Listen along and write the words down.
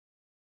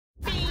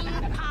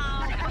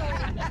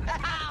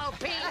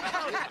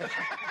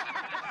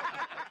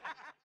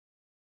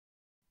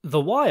The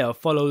Wire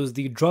follows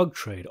the drug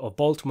trade of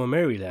Baltimore,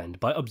 Maryland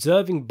by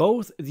observing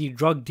both the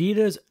drug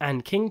dealers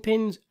and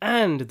kingpins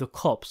and the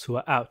cops who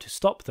are out to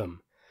stop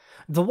them.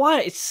 The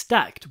Wire is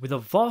stacked with a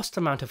vast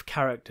amount of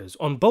characters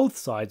on both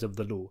sides of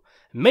the law,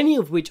 many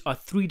of which are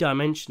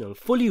three-dimensional,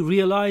 fully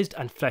realised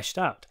and fleshed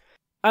out.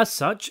 As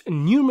such,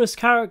 numerous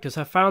characters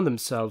have found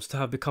themselves to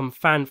have become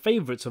fan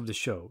favourites of the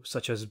show,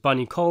 such as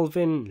Bunny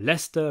Colvin,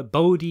 Lester,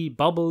 Bodie,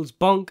 Bubbles,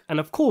 Bunk, and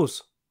of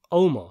course,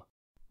 Omar.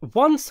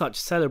 One such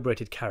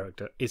celebrated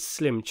character is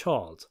Slim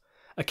Charles,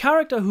 a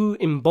character who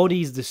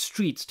embodies the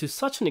streets to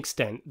such an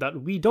extent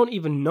that we don't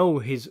even know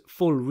his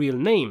full real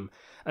name,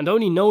 and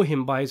only know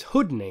him by his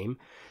hood name.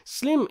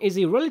 Slim is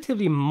a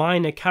relatively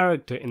minor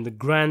character in the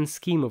grand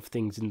scheme of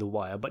things in The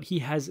Wire, but he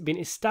has been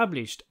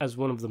established as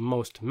one of the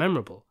most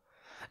memorable.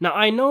 Now,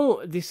 I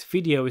know this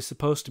video is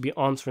supposed to be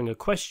answering a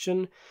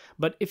question,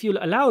 but if you'll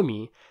allow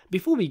me,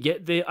 before we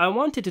get there, I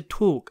wanted to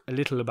talk a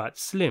little about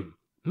Slim.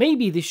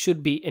 Maybe this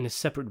should be in a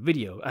separate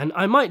video, and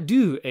I might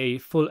do a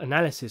full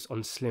analysis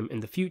on Slim in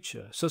the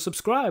future, so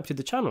subscribe to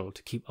the channel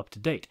to keep up to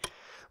date.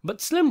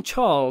 But Slim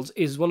Charles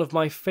is one of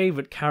my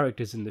favourite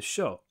characters in the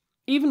show.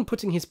 Even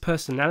putting his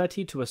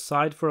personality to a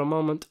side for a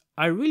moment,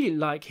 I really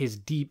like his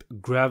deep,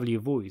 gravelly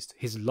voice,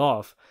 his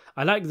laugh.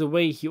 I like the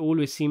way he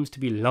always seems to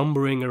be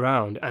lumbering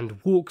around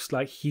and walks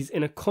like he's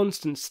in a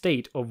constant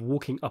state of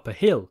walking up a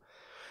hill.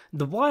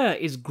 The Wire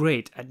is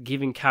great at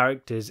giving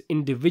characters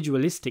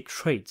individualistic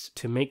traits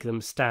to make them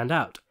stand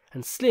out,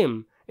 and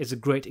Slim is a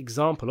great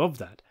example of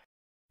that.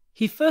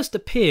 He first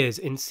appears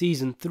in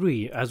Season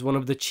 3 as one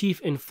of the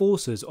chief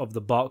enforcers of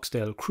the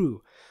Barksdale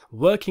crew,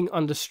 working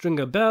under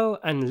Stringer Bell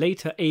and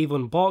later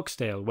Avon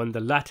Barksdale when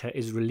the latter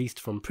is released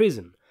from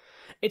prison.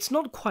 It's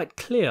not quite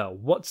clear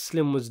what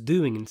Slim was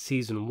doing in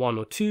Season 1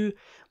 or 2,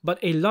 but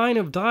a line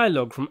of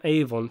dialogue from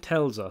Avon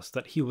tells us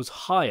that he was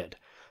hired,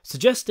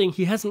 suggesting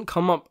he hasn't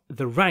come up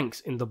the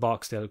ranks in the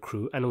Barksdale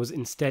crew and was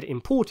instead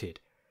imported.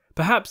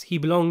 Perhaps he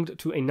belonged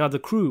to another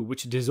crew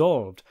which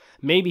dissolved.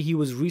 Maybe he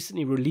was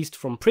recently released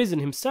from prison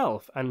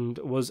himself and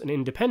was an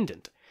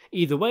independent.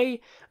 Either way,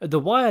 The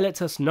Wire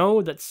lets us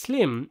know that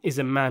Slim is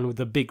a man with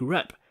a big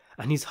rep,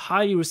 and he's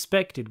highly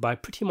respected by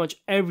pretty much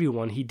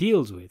everyone he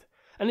deals with.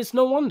 And it's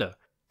no wonder.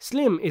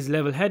 Slim is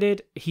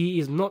level-headed, he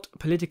is not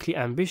politically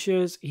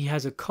ambitious, he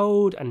has a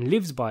code and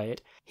lives by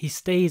it, he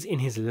stays in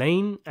his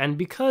lane, and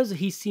because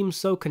he seems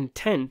so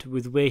content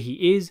with where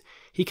he is,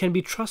 he can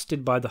be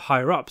trusted by the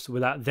higher-ups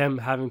without them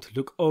having to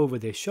look over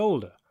their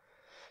shoulder.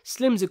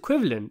 Slim's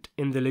equivalent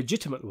in the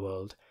legitimate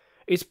world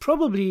is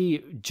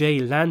probably Jay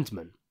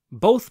Landsman.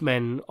 Both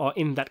men are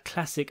in that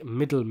classic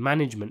middle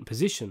management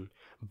position,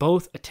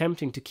 both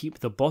attempting to keep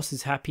the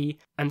bosses happy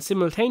and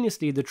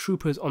simultaneously the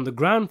troopers on the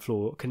ground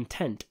floor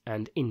content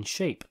and in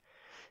shape.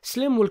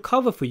 Slim will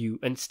cover for you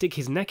and stick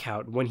his neck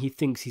out when he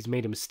thinks he's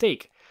made a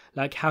mistake,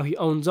 like how he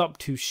owns up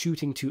to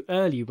shooting too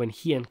early when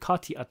he and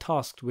Cutty are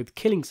tasked with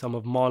killing some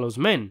of Marlo's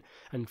men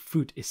and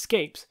Fruit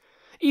escapes.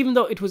 Even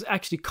though it was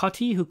actually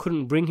Cutty who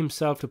couldn't bring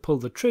himself to pull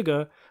the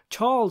trigger,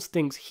 Charles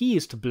thinks he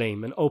is to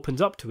blame and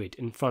opens up to it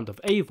in front of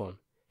Avon.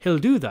 He'll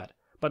do that,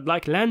 but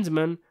like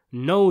Landsman,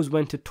 knows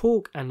when to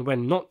talk and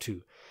when not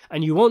to,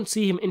 and you won't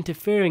see him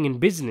interfering in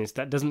business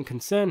that doesn't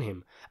concern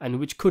him and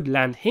which could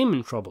land him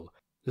in trouble,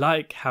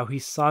 like how he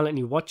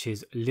silently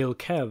watches Lil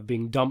Kev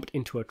being dumped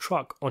into a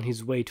truck on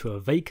his way to a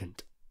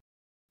vacant.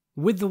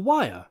 With The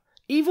Wire,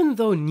 even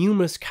though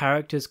numerous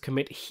characters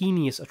commit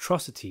heinous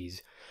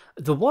atrocities,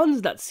 the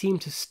ones that seem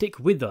to stick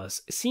with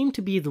us seem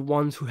to be the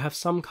ones who have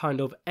some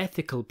kind of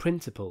ethical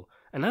principle,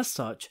 and as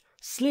such,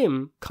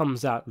 Slim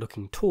comes out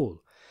looking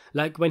tall.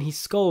 Like when he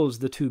scolds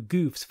the two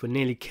goofs for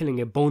nearly killing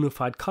a bona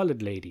fide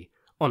coloured lady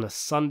on a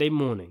Sunday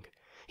morning.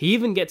 He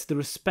even gets the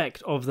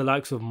respect of the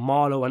likes of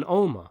Marlo and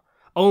Omar.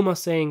 Omar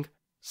saying,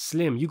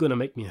 "Slim, you're gonna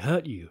make me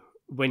hurt you,"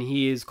 when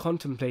he is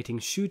contemplating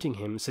shooting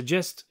him,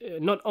 suggests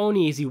not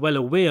only is he well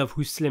aware of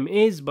who Slim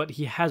is, but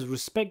he has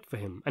respect for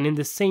him. And in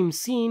the same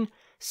scene,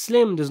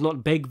 Slim does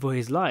not beg for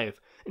his life,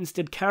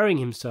 instead carrying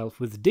himself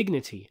with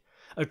dignity.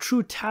 A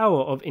true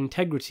tower of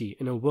integrity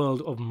in a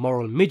world of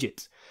moral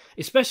midgets,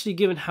 especially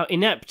given how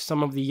inept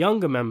some of the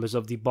younger members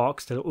of the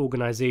Barksdale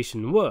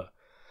organization were.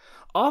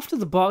 After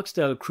the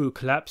Barksdale crew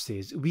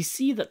collapses, we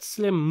see that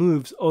Slim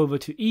moves over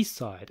to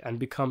Eastside and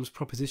becomes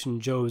Proposition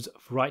Joe's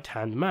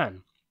right-hand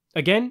man.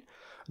 Again,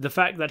 the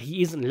fact that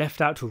he isn't left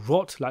out to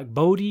rot like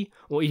Bodie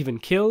or even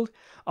killed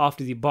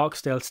after the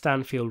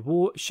Barksdale-Stanfield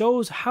War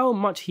shows how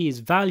much he is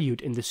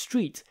valued in the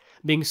streets,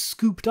 being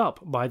scooped up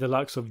by the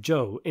likes of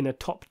Joe in a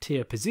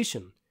top-tier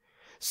position.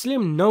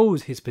 Slim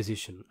knows his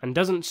position and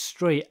doesn't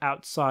stray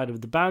outside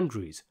of the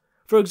boundaries.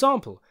 For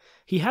example,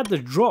 he had the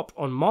drop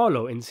on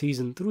Marlo in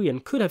Season 3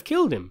 and could have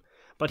killed him,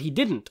 but he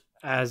didn't,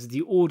 as the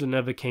order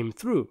never came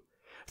through.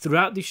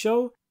 Throughout the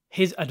show,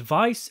 his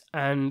advice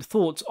and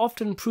thoughts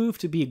often prove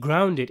to be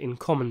grounded in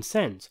common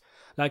sense,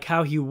 like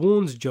how he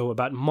warns Joe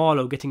about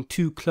Marlo getting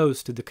too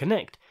close to the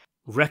Connect,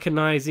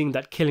 recognizing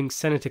that killing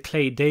Senator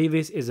Clay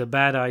Davis is a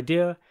bad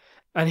idea,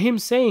 and him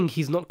saying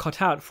he's not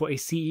cut out for a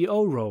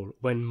CEO role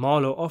when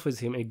Marlo offers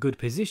him a good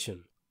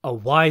position. A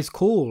wise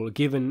call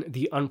given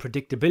the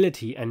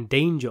unpredictability and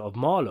danger of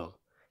Marlo.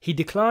 He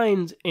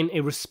declines in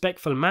a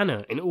respectful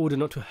manner in order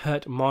not to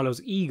hurt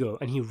Marlo's ego,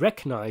 and he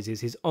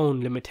recognizes his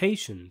own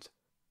limitations.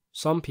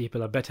 Some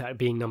people are better at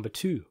being number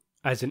two,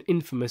 as an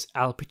infamous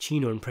Al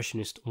Pacino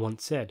impressionist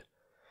once said.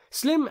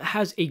 Slim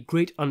has a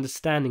great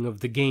understanding of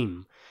the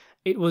game.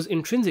 It was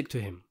intrinsic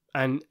to him,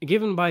 and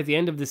given by the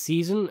end of the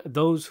season,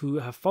 those who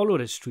have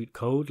followed a street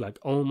code like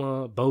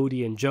Omar,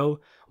 Bodhi and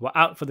Joe were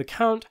out for the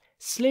count,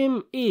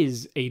 Slim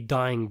is a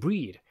dying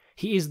breed.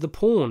 He is the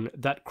pawn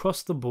that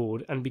crossed the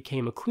board and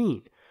became a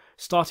queen,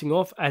 starting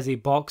off as a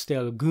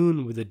Barksdale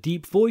goon with a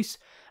deep voice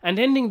and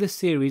ending the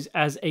series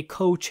as a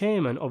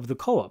co-chairman of the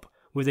co-op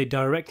with a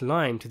direct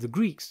line to the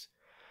Greeks.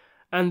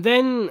 And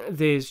then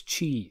there's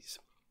Cheese.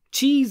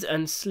 Cheese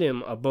and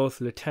Slim are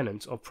both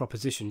lieutenants of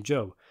Proposition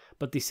Joe,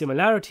 but the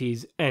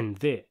similarities end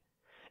there.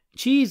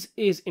 Cheese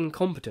is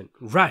incompetent,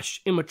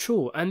 rash,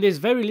 immature, and there's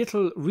very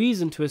little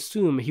reason to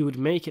assume he would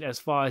make it as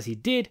far as he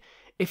did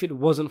if it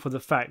wasn't for the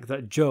fact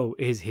that Joe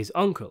is his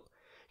uncle.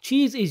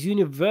 Cheese is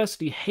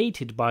universally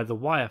hated by the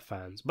Wire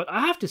fans, but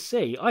I have to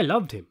say I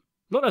loved him.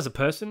 Not as a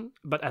person,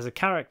 but as a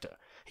character.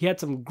 He had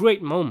some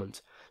great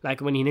moments, like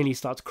when he nearly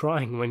starts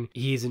crying when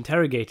he is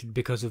interrogated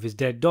because of his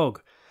dead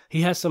dog.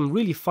 He has some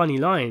really funny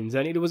lines,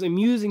 and it was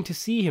amusing to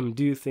see him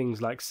do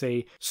things like,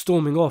 say,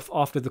 storming off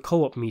after the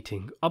co-op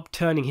meeting,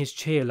 upturning his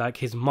chair like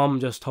his mum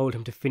just told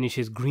him to finish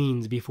his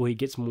greens before he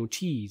gets more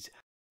cheese.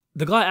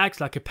 The guy acts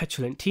like a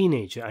petulant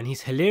teenager, and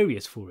he's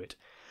hilarious for it.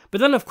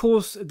 But then, of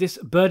course, this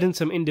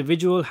burdensome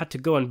individual had to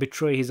go and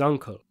betray his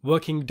uncle,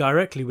 working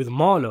directly with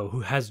Marlo,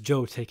 who has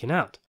Joe taken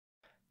out.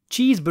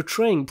 Cheese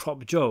betraying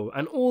Prop Joe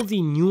and all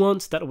the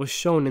nuance that was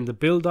shown in the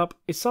build-up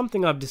is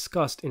something I've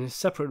discussed in a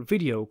separate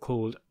video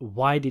called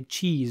Why Did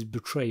Cheese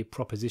Betray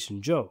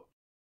Proposition Joe?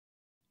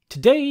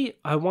 Today,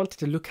 I wanted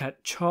to look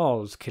at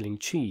Charles killing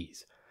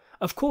Cheese.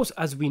 Of course,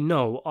 as we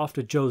know,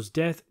 after Joe's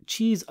death,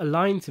 Cheese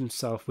aligns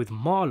himself with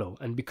Marlo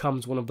and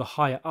becomes one of the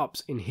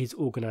higher-ups in his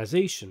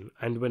organization,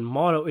 and when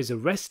Marlo is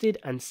arrested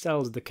and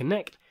sells the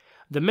Connect,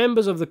 the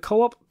members of the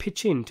co-op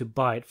pitch in to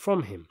buy it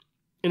from him.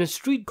 In a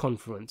street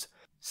conference,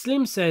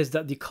 Slim says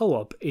that the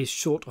co-op is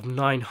short of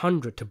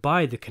 900 to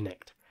buy the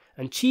Connect,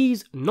 and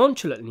Cheese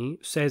nonchalantly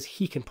says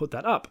he can put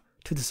that up,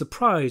 to the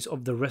surprise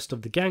of the rest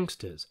of the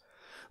gangsters.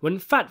 When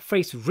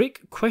fat-faced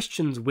Rick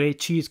questions where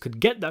Cheese could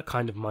get that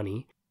kind of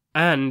money,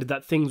 and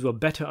that things were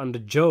better under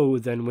Joe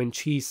than when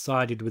Cheese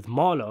sided with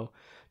Marlo,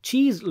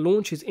 Cheese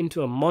launches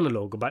into a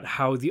monologue about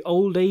how the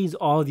old days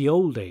are the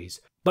old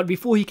days. But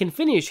before he can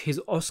finish his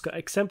Oscar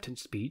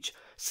acceptance speech,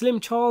 Slim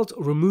Charles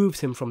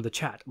removes him from the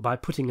chat by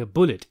putting a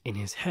bullet in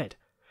his head.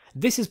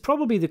 This is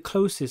probably the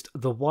closest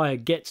The Wire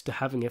gets to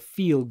having a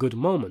feel-good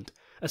moment,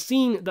 a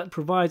scene that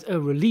provides a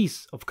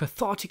release of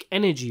cathartic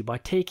energy by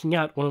taking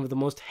out one of the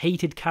most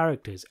hated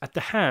characters at the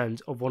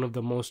hands of one of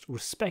the most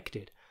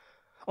respected.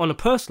 On a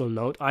personal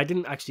note, I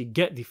didn't actually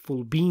get the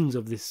full beans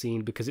of this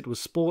scene because it was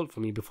spoiled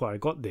for me before I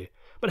got there,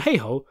 but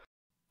hey-ho.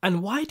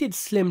 And why did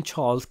Slim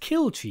Charles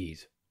kill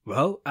Cheese?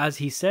 Well, as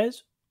he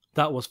says,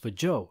 that was for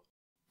Joe.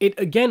 It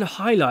again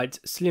highlights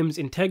Slim's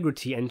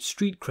integrity and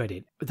street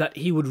credit, that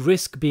he would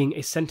risk being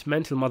a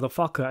sentimental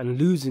motherfucker and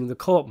losing the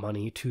co-op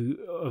money to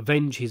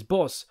avenge his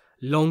boss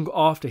long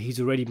after he's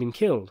already been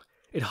killed.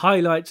 It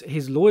highlights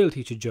his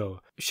loyalty to Joe,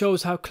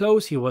 shows how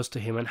close he was to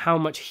him and how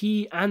much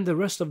he and the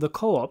rest of the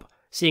co-op,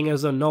 seeing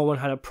as though no one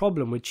had a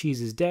problem with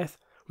Cheese's death,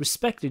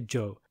 respected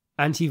Joe,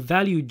 and he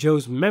valued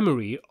Joe's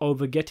memory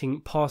over getting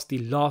past the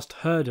last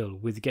hurdle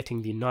with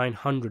getting the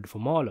 900 for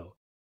Marlo.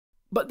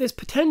 But there's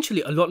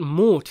potentially a lot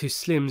more to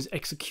Slim's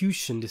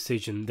execution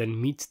decision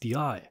than meets the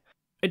eye.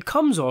 It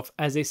comes off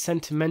as a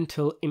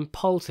sentimental,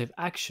 impulsive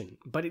action,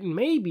 but it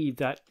may be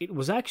that it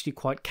was actually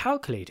quite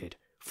calculated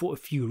for a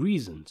few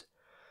reasons.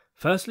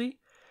 Firstly,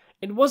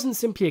 it wasn't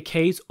simply a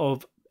case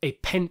of a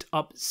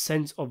pent-up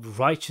sense of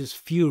righteous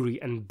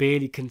fury and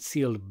barely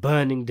concealed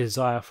burning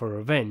desire for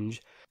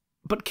revenge,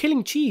 but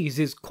killing Cheese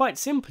is quite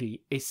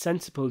simply a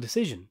sensible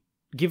decision,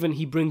 given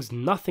he brings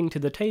nothing to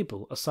the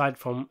table aside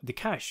from the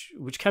cash,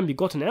 which can be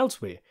gotten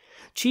elsewhere.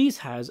 Cheese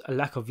has a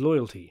lack of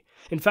loyalty.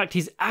 In fact,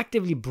 he's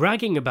actively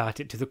bragging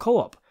about it to the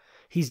co-op.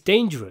 He's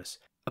dangerous.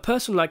 A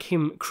person like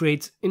him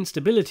creates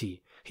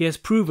instability. He has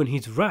proven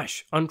he's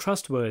rash,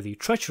 untrustworthy,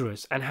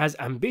 treacherous, and has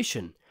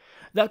ambition.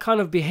 That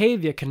kind of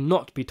behavior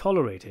cannot be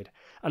tolerated,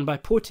 and by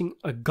putting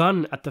a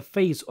gun at the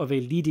face of a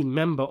leading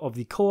member of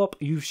the co-op,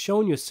 you've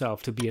shown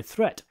yourself to be a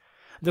threat.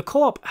 The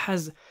co-op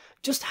has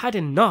just had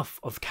enough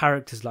of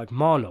characters like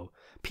Marlo,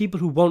 people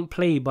who won't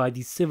play by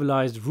the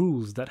civilized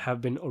rules that have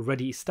been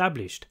already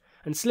established,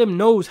 and Slim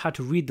knows how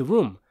to read the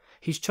room.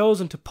 He's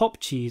chosen to pop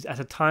Cheese at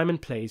a time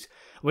and place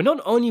where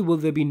not only will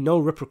there be no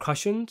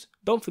repercussions,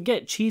 don't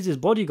forget Cheese's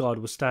bodyguard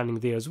was standing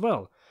there as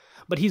well,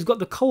 but he's got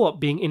the co-op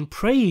being in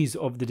praise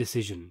of the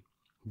decision.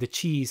 The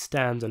Cheese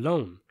stands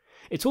alone.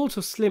 It's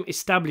also Slim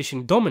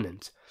establishing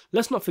dominance.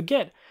 Let's not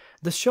forget,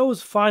 the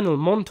show's final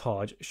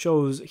montage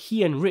shows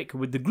he and Rick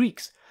with the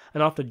Greeks,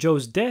 and after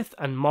Joe's death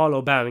and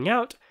Marlo bowing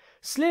out,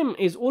 Slim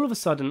is all of a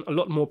sudden a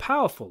lot more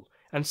powerful,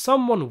 and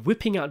someone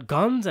whipping out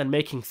guns and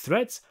making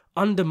threats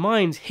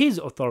undermines his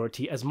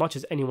authority as much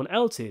as anyone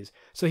else's,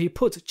 so he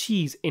puts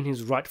Cheese in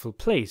his rightful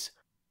place,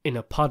 in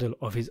a puddle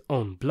of his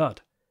own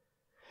blood.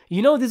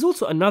 You know, there's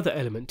also another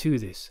element to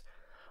this.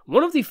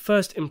 One of the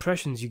first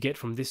impressions you get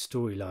from this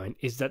storyline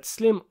is that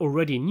Slim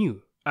already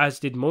knew, as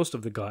did most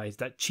of the guys,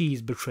 that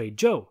Cheese betrayed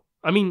Joe.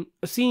 I mean,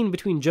 a scene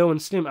between Joe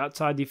and Slim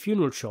outside the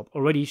funeral shop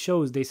already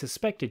shows they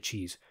suspected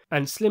Cheese,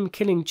 and Slim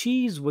killing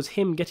Cheese was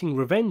him getting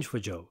revenge for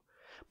Joe.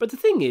 But the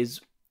thing is,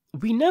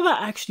 we never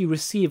actually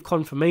receive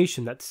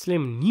confirmation that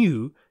Slim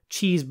knew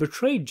Cheese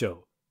betrayed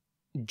Joe.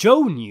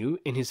 Joe knew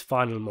in his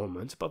final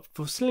moments, but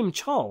for Slim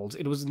Charles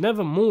it was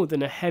never more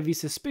than a heavy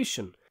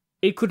suspicion.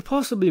 It could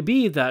possibly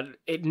be that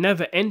it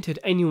never entered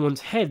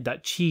anyone's head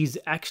that Cheese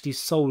actually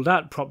sold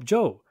out Prop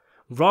Joe.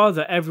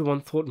 Rather, everyone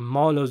thought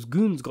Marlo's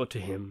goons got to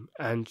him,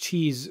 and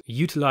Cheese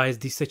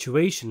utilized the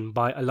situation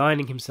by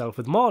aligning himself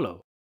with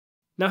Marlo.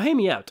 Now hear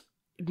me out.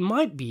 It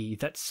might be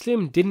that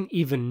Slim didn't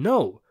even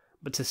know,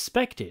 but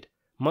suspected,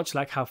 much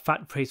like how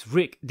Fat-Faced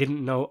Rick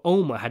didn't know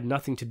Omar had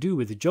nothing to do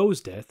with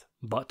Joe's death,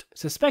 but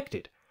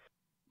suspected.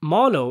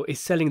 Marlo is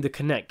selling the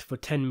Connect for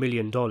 $10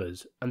 million,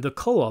 and the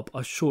co-op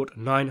are short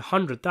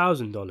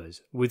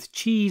 $900,000, with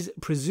Cheese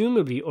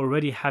presumably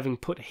already having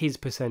put his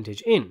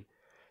percentage in.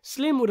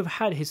 Slim would have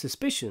had his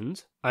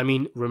suspicions. I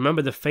mean,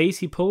 remember the face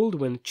he pulled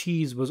when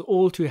Cheese was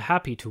all too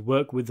happy to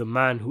work with the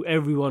man who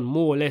everyone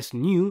more or less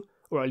knew,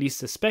 or at least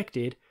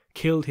suspected,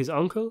 killed his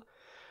uncle?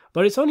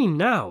 But it's only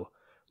now,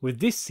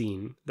 with this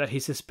scene, that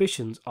his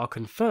suspicions are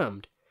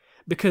confirmed.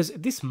 Because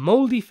this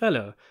mouldy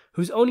fella,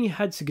 who's only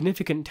had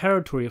significant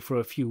territory for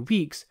a few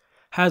weeks,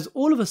 has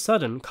all of a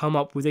sudden come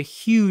up with a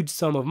huge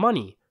sum of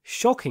money,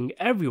 shocking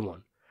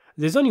everyone.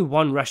 There's only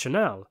one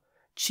rationale.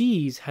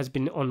 Cheese has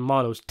been on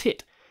Marlo's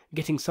tit,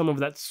 getting some of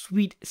that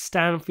sweet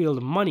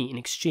Stanfield money in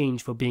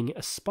exchange for being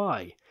a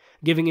spy,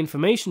 giving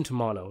information to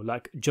Marlo,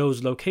 like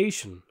Joe's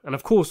location, and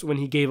of course when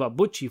he gave up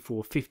Butchie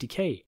for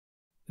 $50,000.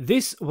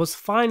 This was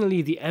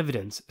finally the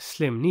evidence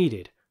Slim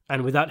needed,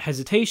 and without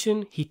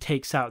hesitation he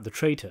takes out the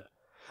traitor.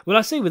 Well,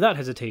 I say without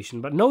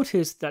hesitation, but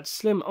notice that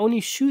Slim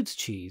only shoots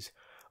Cheese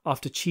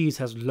after Cheese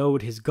has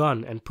lowered his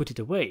gun and put it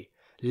away,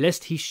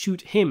 lest he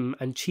shoot him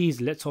and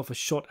Cheese lets off a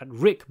shot at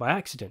Rick by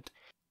accident.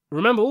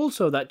 Remember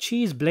also that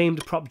Cheese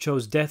blamed Prop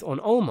Joe's death on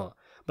Omar,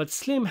 but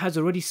Slim has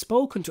already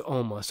spoken to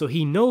Omar, so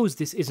he knows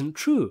this isn't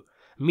true,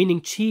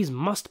 meaning Cheese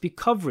must be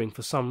covering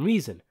for some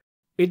reason.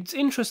 It's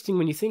interesting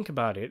when you think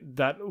about it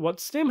that what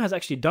Slim has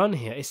actually done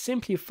here is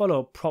simply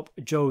follow Prop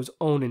Joe's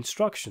own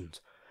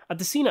instructions. At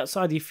the scene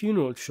outside the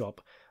funeral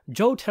shop,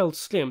 Joe tells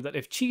Slim that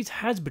if Cheese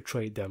has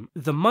betrayed them,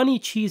 the money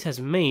Cheese has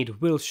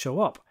made will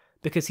show up,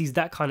 because he's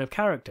that kind of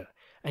character,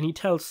 and he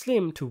tells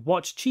Slim to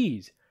watch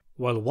Cheese.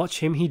 Well, watch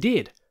him he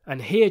did,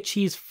 and here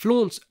Cheese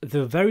flaunts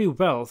the very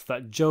wealth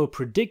that Joe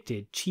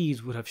predicted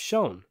Cheese would have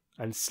shown,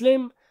 and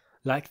Slim,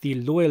 like the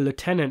loyal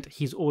lieutenant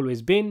he's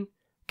always been,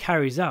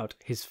 carries out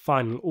his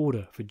final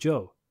order for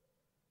Joe.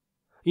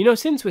 You know,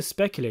 since we're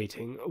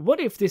speculating, what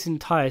if this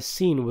entire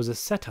scene was a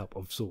setup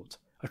of sorts,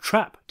 a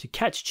trap to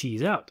catch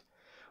Cheese out?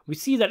 We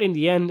see that in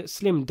the end,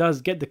 Slim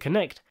does get the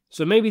Connect,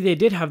 so maybe they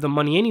did have the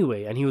money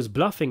anyway and he was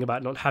bluffing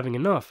about not having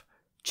enough,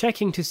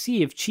 checking to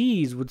see if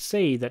Cheese would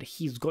say that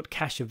he's got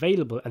cash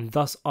available and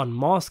thus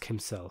unmask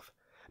himself.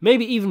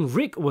 Maybe even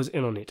Rick was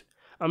in on it.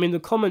 I mean, the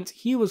comments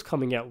he was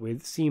coming out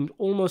with seemed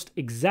almost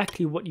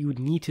exactly what you would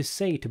need to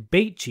say to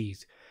bait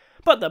Cheese,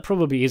 but that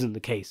probably isn't the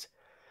case.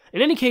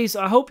 In any case,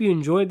 I hope you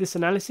enjoyed this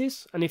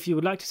analysis, and if you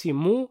would like to see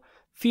more,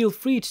 feel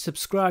free to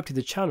subscribe to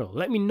the channel,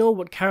 let me know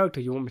what character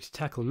you want me to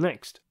tackle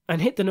next,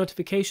 and hit the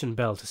notification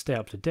bell to stay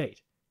up to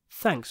date.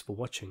 Thanks for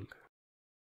watching.